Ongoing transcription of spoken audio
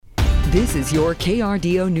This is your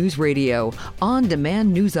KRDO News Radio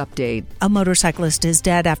on-demand news update. A motorcyclist is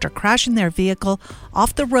dead after crashing their vehicle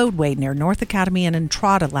off the roadway near North Academy and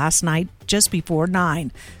Entrada last night just before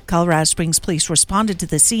 9. Colorado Springs police responded to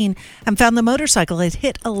the scene and found the motorcycle had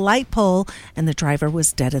hit a light pole and the driver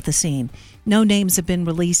was dead at the scene. No names have been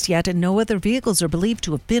released yet and no other vehicles are believed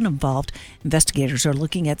to have been involved. Investigators are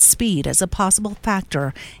looking at speed as a possible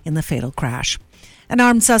factor in the fatal crash. An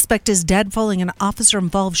armed suspect is dead following an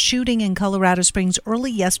officer-involved shooting in Colorado Springs early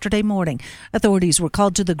yesterday morning. Authorities were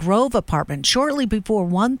called to the Grove apartment shortly before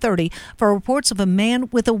 1:30 for reports of a man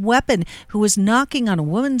with a weapon who was knocking on a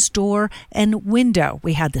woman's door and window.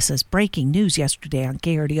 We had this as breaking news yesterday on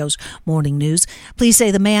KRDO's Morning News. Police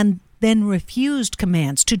say the man then refused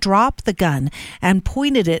commands to drop the gun and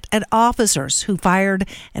pointed it at officers who fired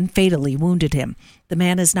and fatally wounded him. The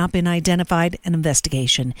man has not been identified. An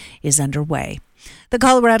investigation is underway. The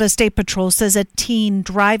Colorado State Patrol says a teen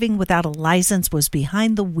driving without a license was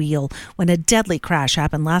behind the wheel when a deadly crash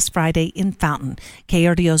happened last Friday in Fountain.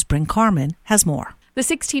 KRDO's Bryn Carmen has more. The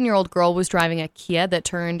 16-year-old girl was driving a Kia that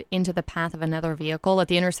turned into the path of another vehicle at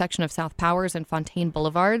the intersection of South Powers and Fontaine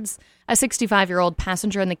Boulevards. A 65-year-old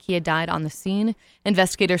passenger in the Kia died on the scene.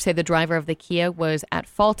 Investigators say the driver of the Kia was at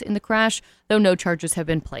fault in the crash, though no charges have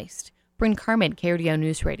been placed. Bryn Carmen, KRDO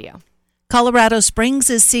News Radio. Colorado Springs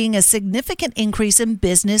is seeing a significant increase in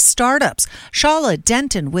business startups. Shala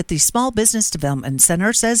Denton with the Small Business Development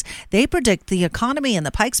Center says they predict the economy in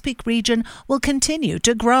the Pikes Peak region will continue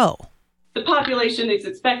to grow. The population is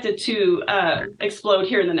expected to explode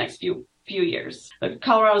here in the next few years. The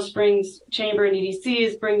Colorado Springs Chamber and EDC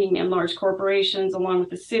is bringing in large corporations along with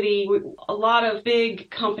the city. A lot of big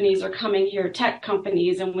companies are coming here, tech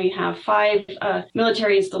companies, and we have 5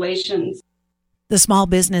 military installations. The Small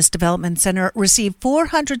Business Development Center received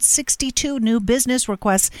 462 new business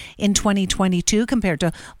requests in 2022 compared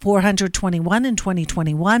to 421 in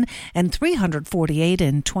 2021 and 348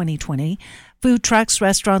 in 2020. Food trucks,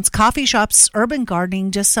 restaurants, coffee shops, urban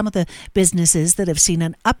gardening, just some of the businesses that have seen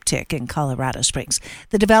an uptick in Colorado Springs.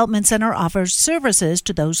 The Development Center offers services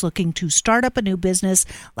to those looking to start up a new business,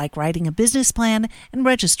 like writing a business plan and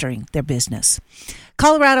registering their business.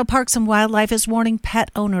 Colorado Parks and Wildlife is warning pet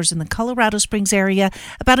owners in the Colorado Springs area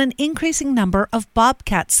about an increasing number of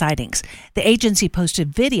bobcat sightings. The agency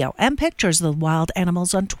posted video and pictures of the wild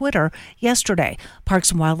animals on Twitter yesterday.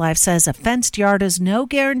 Parks and Wildlife says a fenced yard is no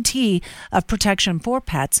guarantee of protection for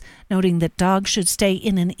pets, noting that dogs should stay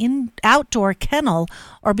in an outdoor kennel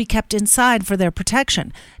or be kept inside for their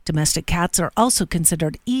protection. Domestic cats are also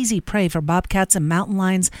considered easy prey for bobcats and mountain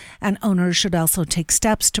lions, and owners should also take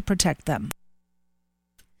steps to protect them.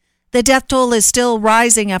 The death toll is still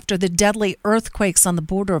rising after the deadly earthquakes on the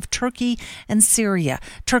border of Turkey and Syria.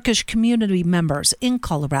 Turkish community members in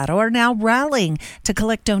Colorado are now rallying to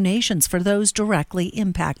collect donations for those directly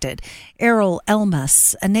impacted. Errol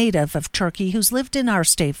Elmas, a native of Turkey who's lived in our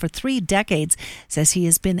state for 3 decades, says he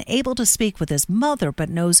has been able to speak with his mother but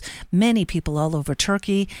knows many people all over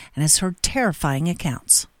Turkey and has heard terrifying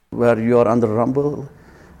accounts. Where you are under rumble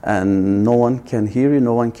and no one can hear you,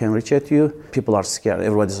 no one can reach out to you, people are scared.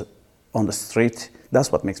 Everybody's on the street.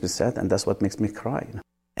 That's what makes me sad and that's what makes me cry.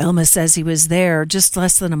 Elma says he was there just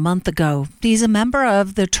less than a month ago. He's a member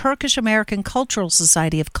of the Turkish American Cultural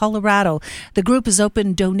Society of Colorado. The group has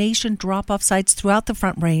opened donation drop-off sites throughout the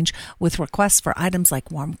Front Range with requests for items like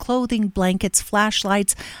warm clothing, blankets,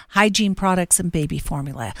 flashlights, hygiene products, and baby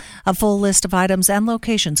formula. A full list of items and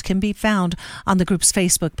locations can be found on the group's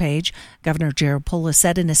Facebook page. Governor Jared Polis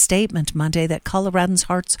said in a statement Monday that Coloradans'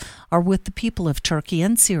 hearts are with the people of Turkey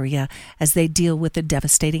and Syria as they deal with the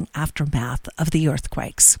devastating aftermath of the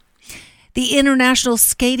earthquakes. The International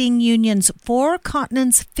Skating Union's 4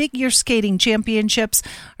 Continents Figure Skating Championships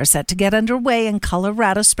are set to get underway in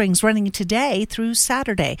Colorado Springs, running today through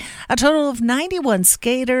Saturday. A total of 91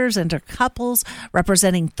 skaters and couples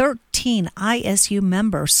representing 13 ISU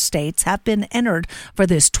member states have been entered for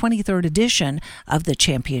this 23rd edition of the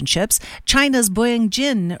championships. China's Boyang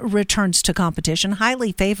Jin returns to competition,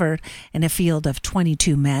 highly favored in a field of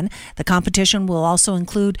 22 men. The competition will also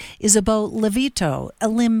include Isabeau Levito,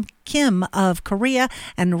 Lim Kim of Korea,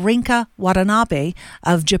 and Rinka Watanabe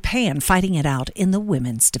of Japan fighting it out in the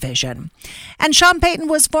women's division. And Sean Payton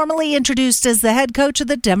was formally introduced as the head coach of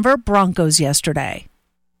the Denver Broncos yesterday.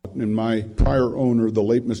 And my prior owner, the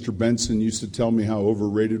late Mr. Benson, used to tell me how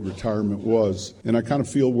overrated retirement was. And I kind of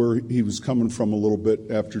feel where he was coming from a little bit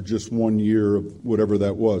after just 1 year of whatever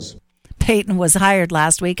that was. Payton was hired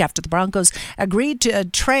last week after the Broncos agreed to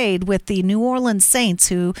trade with the New Orleans Saints,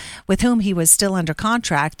 with whom he was still under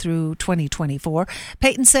contract through 2024.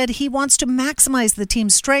 Payton said he wants to maximize the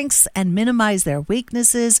team's strengths and minimize their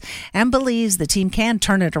weaknesses, and believes the team can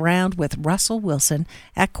turn it around with Russell Wilson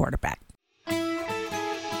at quarterback.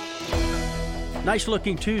 Nice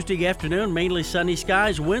looking Tuesday afternoon, mainly sunny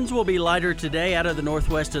skies. Winds will be lighter today out of the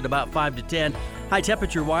northwest at about 5 to 10. High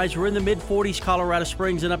temperature wise, we're in the mid 40s, Colorado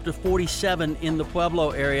Springs, and up to 47 in the Pueblo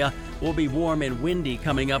area. Will be warm and windy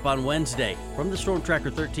coming up on Wednesday. From the Storm Tracker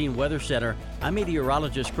 13 Weather Center, I'm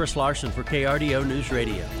meteorologist Chris Larson for KRDO News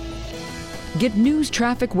Radio. Get news,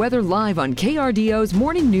 traffic, weather live on KRDO's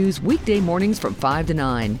Morning News weekday mornings from 5 to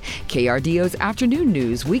 9. KRDO's Afternoon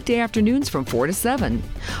News weekday afternoons from 4 to 7.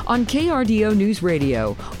 On KRDO News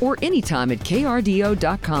Radio or anytime at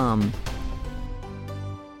krdo.com.